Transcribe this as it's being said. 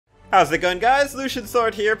How's it going, guys? Lucian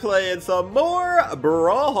Sword here playing some more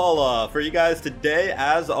Brawlhalla for you guys today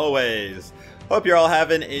as always. Hope you're all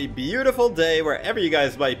having a beautiful day wherever you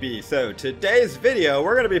guys might be. So today's video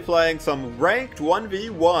we're going to be playing some ranked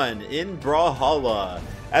 1v1 in Brawlhalla.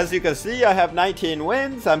 As you can see, I have 19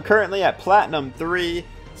 wins. I'm currently at Platinum 3,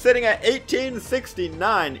 sitting at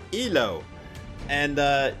 1869 ELO. And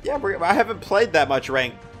yeah, I haven't played that much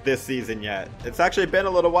ranked this season yet. It's actually been a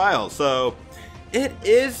little while, so it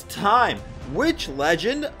is time. Which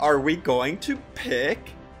legend are we going to pick?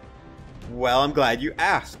 Well, I'm glad you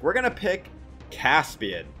asked. We're gonna pick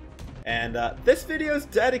Caspian. And this video is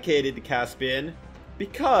dedicated to Caspian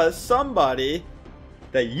because somebody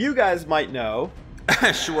that you guys might know,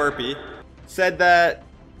 Shwerpy, said that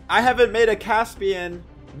I haven't made a Caspian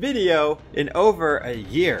video in over a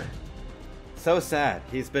year. So sad.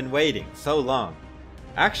 He's been waiting so long.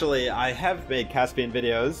 Actually, I have made Caspian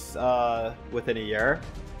videos within a year.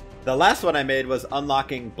 The last one I made was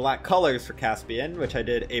unlocking black colors for Caspian, which I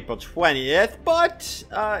did April 20th, but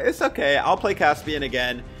it's okay. I'll play Caspian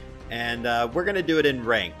again, and we're going to do it in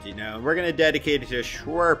ranked, you know. We're going to dedicate it to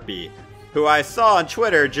Shwerpy, who I saw on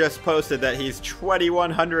Twitter just posted that he's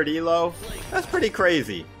 2100 ELO. That's pretty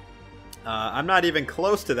crazy. I'm not even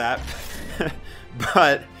close to that,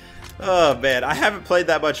 but oh man, I haven't played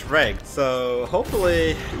that much ranked, so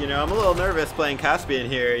hopefully, you know, I'm a little nervous playing Caspian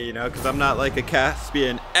here, you know, because I'm not like a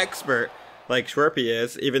Caspian expert like Shwerpy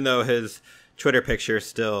is, even though his Twitter picture is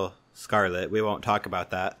still scarlet. We won't talk about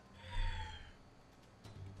that.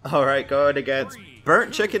 Alright, going against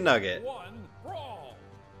Burnt Chicken Nugget.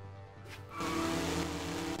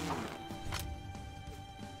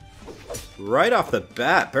 Right off the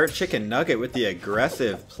bat, Burnt Chicken Nugget with the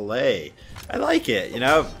aggressive play. I like it, you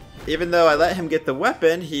know. Even though I let him get the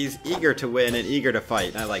weapon, he's eager to win and eager to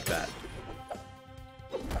fight, and I like that.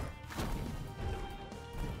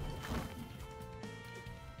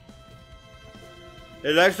 He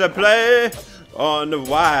likes to play on the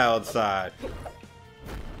wild side.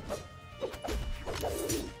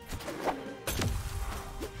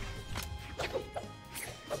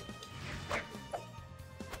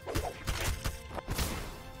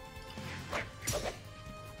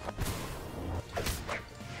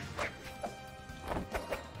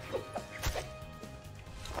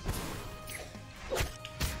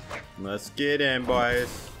 Let's get in,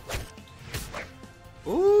 boys.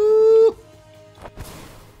 Ooh!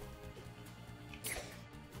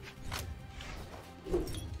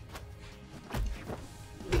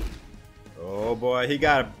 Oh boy, he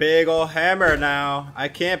got a big old hammer now. I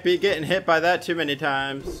can't be getting hit by that too many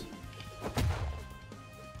times.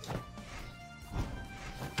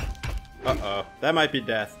 Uh-oh, that might be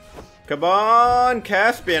death. Come on,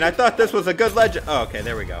 Caspian. I thought this was a good legend. Oh, okay,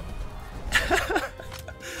 there we go.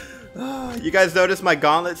 You guys notice my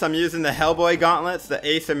gauntlets? I'm using the Hellboy gauntlets, the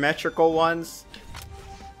asymmetrical ones.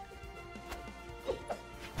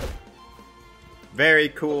 Very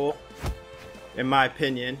cool, in my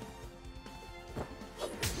opinion.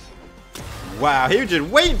 Wow, he was just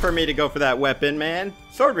waiting for me to go for that weapon, man.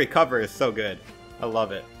 Sword recover is so good. I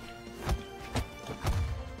love it.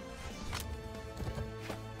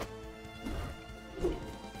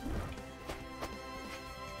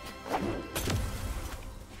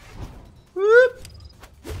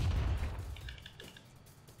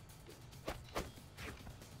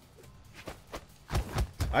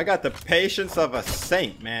 I got the patience of a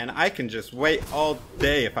saint, man. I can just wait all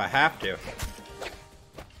day if I have to.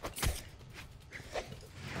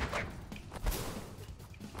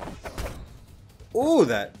 Ooh,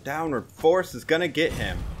 that downward force is gonna get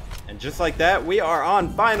him. And just like that, we are on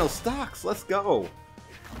final stocks. Let's go.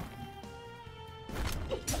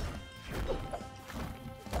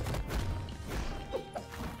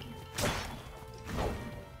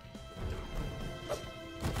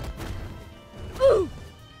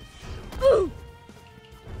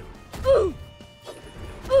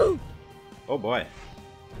 Oh boy.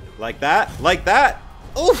 Like that? Like that?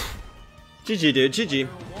 Oof! GG, dude. GG.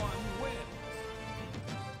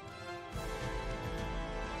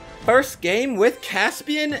 First game with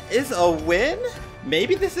Caspian is a win?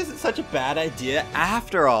 Maybe this isn't such a bad idea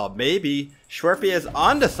after all. Maybe Shwerpy is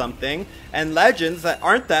onto something, and legends that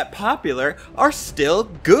aren't that popular are still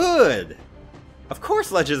good. Of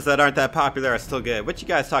course legends that aren't that popular are still good. What you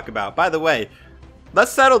guys talk about? By the way,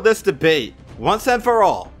 let's settle this debate once and for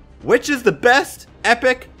all. Which is the best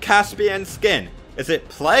epic Caspian skin? Is it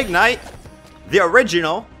Plague Knight, the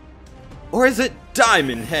original, or is it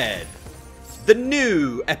Diamond Head, the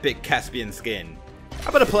new epic Caspian skin?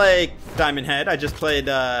 I'm gonna play Diamond Head. I just played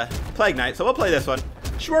Plague Knight, so we'll play this one.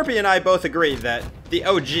 Shwerpy and I both agree that the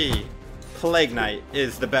OG Plague Knight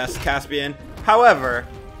is the best Caspian. However,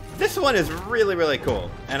 this one is really, really cool,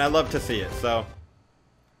 and I love to see it. So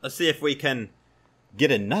let's see if we can get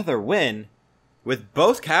another win with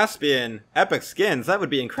both Caspian epic skins. That would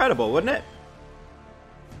be incredible, wouldn't it?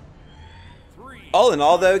 All in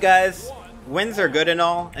all, though, guys, wins are good and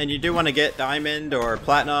all, and you do want to get diamond or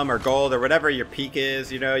platinum or gold or whatever your peak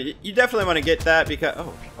is. You know, you definitely want to get that because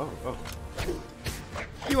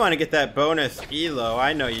you want to get that bonus elo.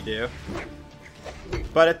 I know you do.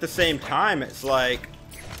 But at the same time, it's like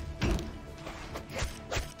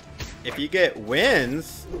if you get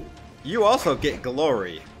wins, you also get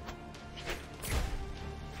glory.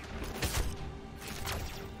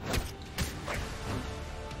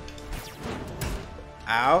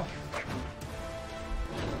 Ow.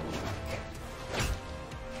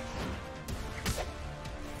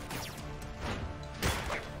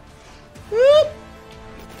 Whoop.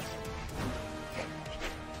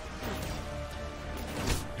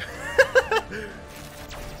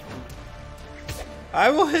 I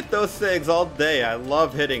will hit those things all day. I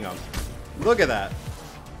love hitting them. Look at that.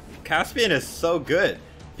 Caspian is so good.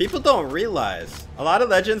 People don't realize a lot of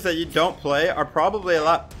legends that you don't play are probably a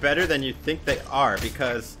lot better than you think they are,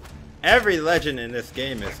 because every legend in this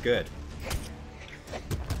game is good.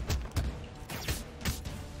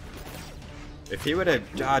 If he would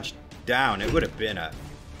have dodged down, it would have been a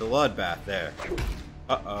bloodbath there.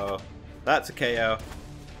 Uh-oh. That's a KO.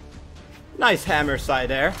 Nice hammer side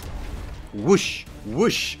air. Whoosh,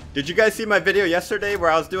 whoosh. Did you guys see my video yesterday where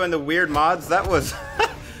I was doing the weird mods? That was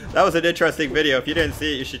that was an interesting video. If you didn't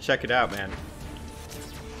see it, you should check it out, man.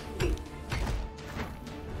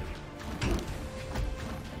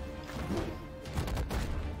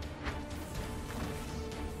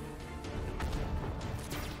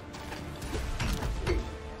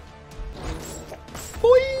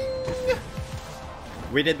 Boing!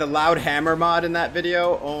 We did the loud hammer mod in that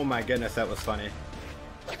video. Oh my goodness, that was funny.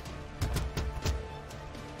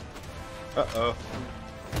 Uh-oh.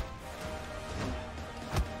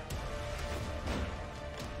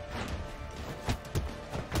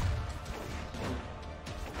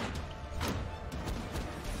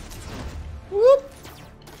 Whoop!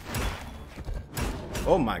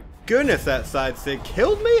 Oh my goodness, that side sig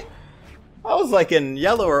killed me? I was like in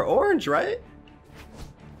yellow or orange, right?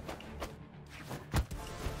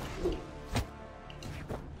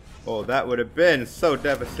 Oh, that would have been so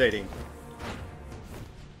devastating.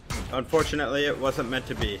 Unfortunately, it wasn't meant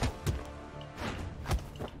to be.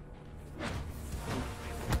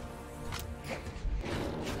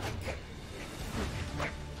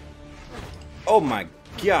 Oh my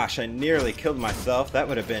gosh, I nearly killed myself. That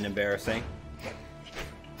would have been embarrassing.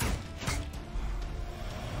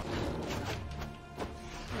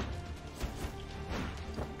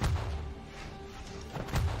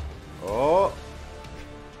 Oh.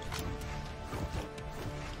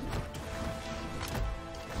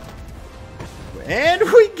 And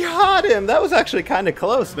we got him! That was actually kind of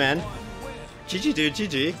close, man. GG, dude,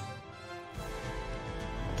 GG.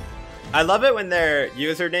 I love it when their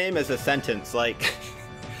username is a sentence, like,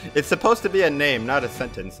 it's supposed to be a name, not a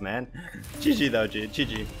sentence, man. GG though, dude,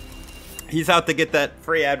 GG. He's out to get that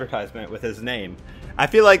free advertisement with his name. I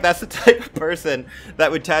feel like that's the type of person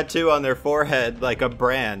that would tattoo on their forehead, like, a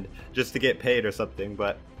brand, just to get paid or something,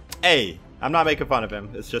 but, hey, I'm not making fun of him.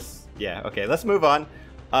 It's just, yeah, okay, let's move on.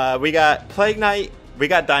 We got Plague Knight, we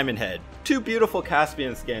got Diamond Head. Two beautiful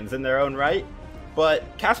Caspian skins in their own right,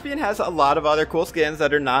 but Caspian has a lot of other cool skins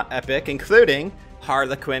that are not epic, including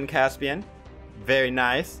Harlequin Caspian. Very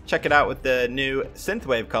nice. Check it out with the new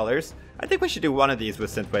Synthwave colors. I think we should do one of these with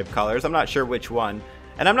Synthwave colors. I'm not sure which one.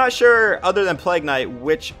 And I'm not sure, other than Plague Knight,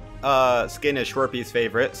 which skin is Shwerpy's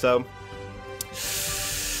favorite, so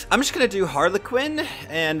I'm just gonna do Harlequin,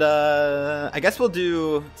 and I guess we'll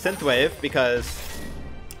do Synthwave because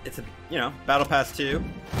it's a, you know, Battle Pass 2.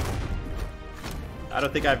 I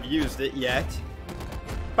don't think I've used it yet.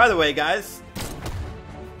 By the way, guys,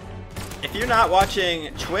 if you're not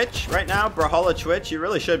watching Twitch right now, Brawlhalla Twitch, you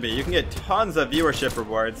really should be. You can get tons of viewership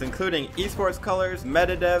rewards, including esports colors,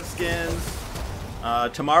 meta-dev skins.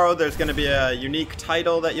 Tomorrow there's going to be a unique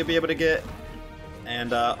title that you'll be able to get,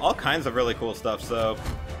 and all kinds of really cool stuff. So,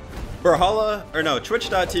 Brawlhalla, or no,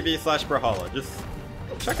 twitch.tv/Brawlhalla. Just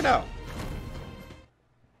check it out.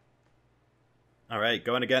 Alright,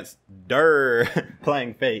 going against Durr,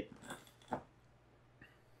 playing Fate.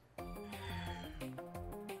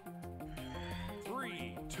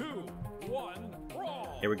 Three, two, one,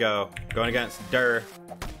 brawl. Here we go, going against Durr.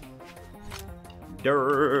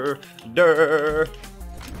 Durr, Durr.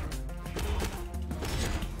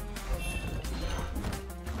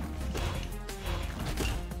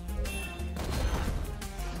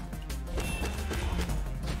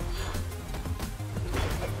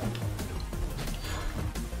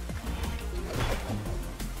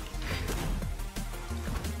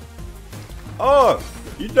 Oh,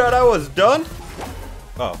 you thought I was done?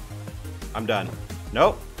 Oh, I'm done.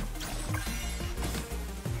 Nope.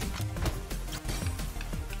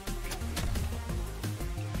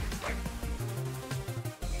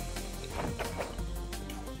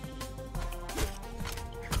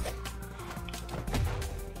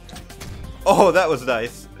 Oh, that was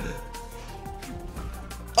nice.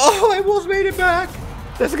 Oh, I almost made it back.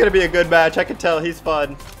 This is going to be a good match. I can tell he's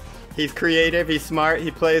fun. He's creative. He's smart.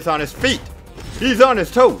 He plays on his feet. He's on his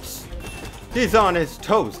toes. He's on his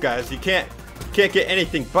toes, guys. You can't get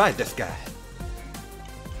anything by this guy.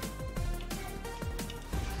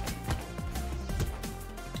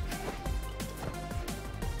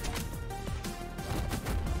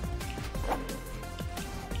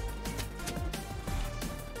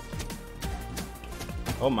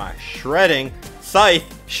 Oh my, shredding. Scythe,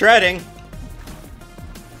 shredding.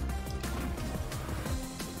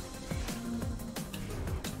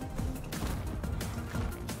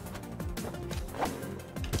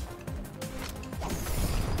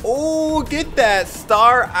 Oh, get that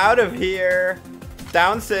star out of here.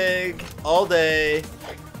 Down sig all day.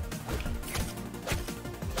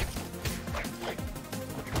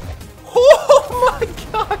 Oh my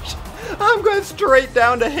gosh. I'm going straight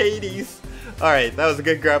down to Hades. Alright, that was a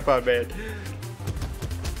good grab on, man.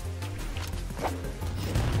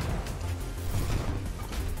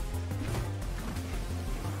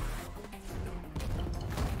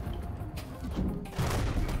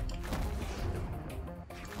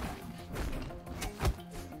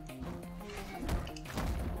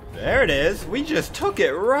 There it is. We just took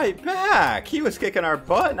it right back. He was kicking our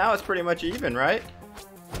butt. Now it's pretty much even, right?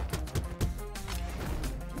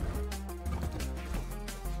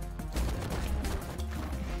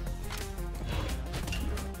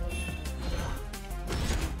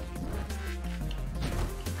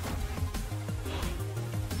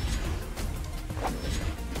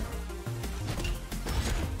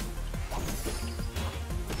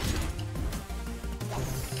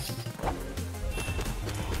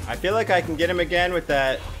 I feel like I can get him again with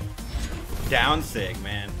that down sig,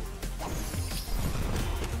 man.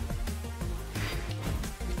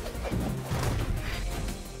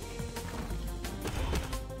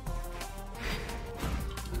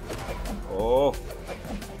 Oh.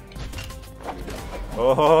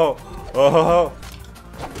 Oh. Oh.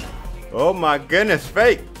 Oh my goodness,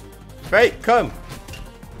 fake. Fake, come.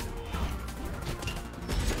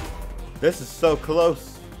 This is so close.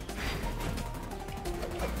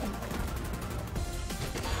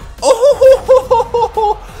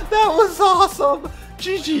 Oh, that was awesome.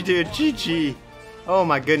 GG, dude, GG. Oh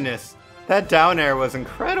my goodness. That down air was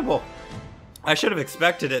incredible. I should have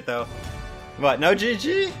expected it though. What, no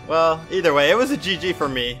GG? Well, either way, it was a GG for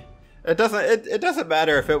me. It doesn't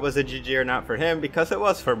matter if it was a GG or not for him because it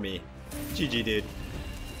was for me. GG, dude.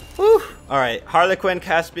 Whew. Alright, Harlequin,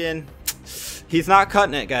 Caspian. He's not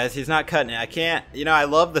cutting it, guys. He's not cutting it. I can't, you know, I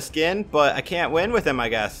love the skin, but I can't win with him, I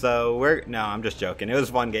guess. So no, I'm just joking. It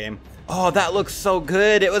was one game. Oh, that looks so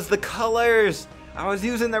good. It was the colors. I was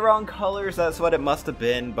using the wrong colors. That's what it must have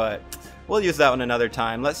been, but we'll use that one another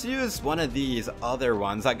time. Let's use one of these other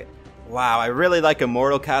ones. Wow, I really like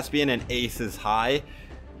Immortal Caspian and Aces High.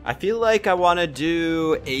 I feel like I want to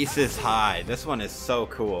do Aces High. This one is so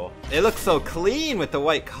cool. It looks so clean with the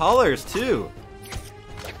white colors, too.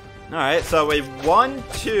 Alright, so we won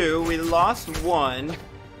 2, we lost 1.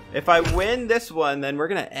 If I win this one, then we're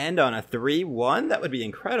going to end on a 3-1. That would be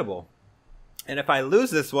incredible. And if I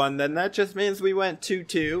lose this one, then that just means we went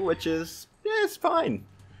 2-2, which is, yeah, it's fine.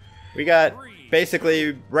 We got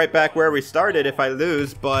basically right back where we started if I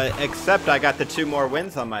lose, but except I got the 2 more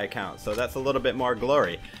wins on my account, so that's a little bit more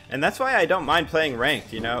glory. And that's why I don't mind playing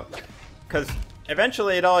ranked, you know, because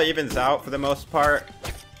eventually it all evens out for the most part.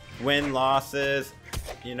 Win, losses,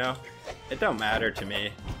 you know, it don't matter to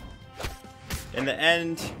me. In the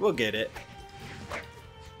end, we'll get it.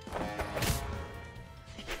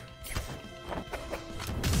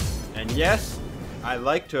 And yes, I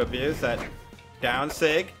like to abuse that down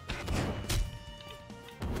sig.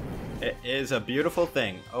 It is a beautiful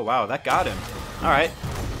thing. Oh wow, that got him. Alright.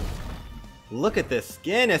 Look at this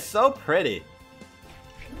skin, it's so pretty.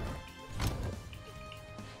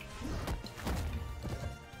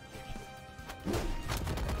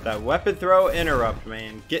 That weapon throw interrupt,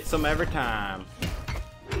 man. Gets them every time.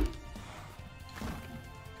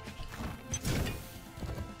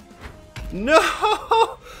 No!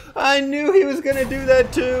 I knew he was gonna do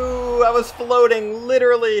that too! I was floating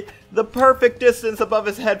literally the perfect distance above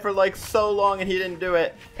his head for like so long and he didn't do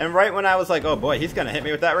it. And right when I was like, oh boy, he's gonna hit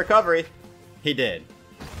me with that recovery, he did.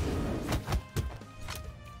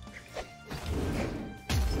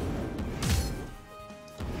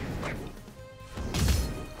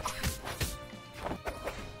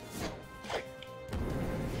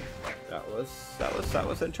 course. That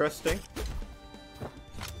was interesting.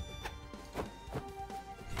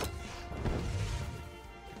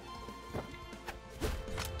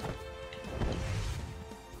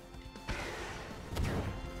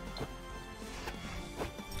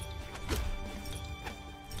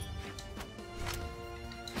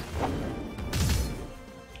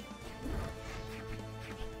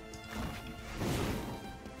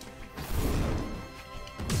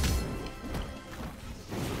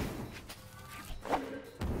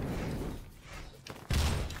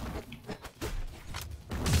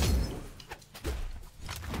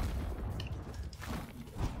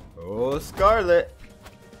 Oh, Scarlet.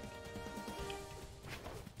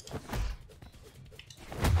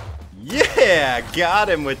 Yeah, got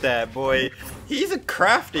him with that, boy. He's a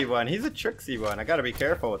crafty one. He's a tricksy one. I gotta be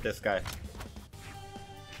careful with this guy.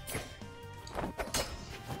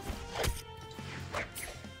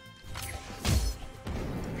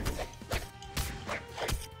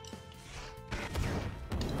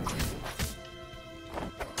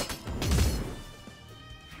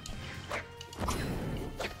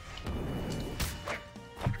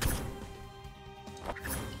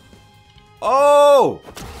 Oh!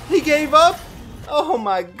 He gave up? Oh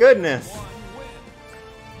my goodness.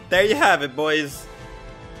 There you have it, boys.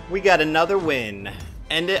 We got another win.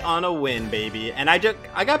 End it on a win, baby. And I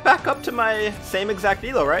got back up to my same exact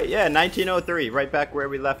elo, right? Yeah, 1903, right back where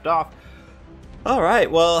we left off. Alright,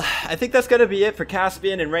 well, I think that's gonna be it for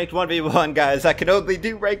Caspian and Ranked 1v1, guys. I could only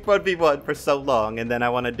do Ranked 1v1 for so long, and then I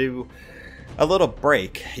want to do a little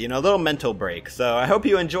break, you know, a little mental break. So I hope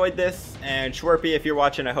you enjoyed this, and Shwerpy, if you're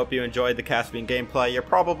watching, I hope you enjoyed the Caspian gameplay. You're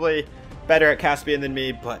probably better at Caspian than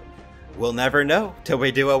me, but we'll never know till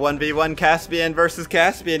we do a 1v1 Caspian versus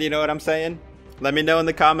Caspian, you know what I'm saying? Let me know in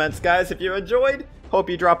the comments, guys, if you enjoyed. Hope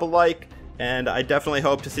you drop a like, and I definitely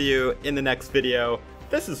hope to see you in the next video.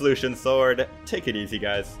 This is Lucian Sword. Take it easy,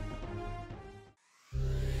 guys.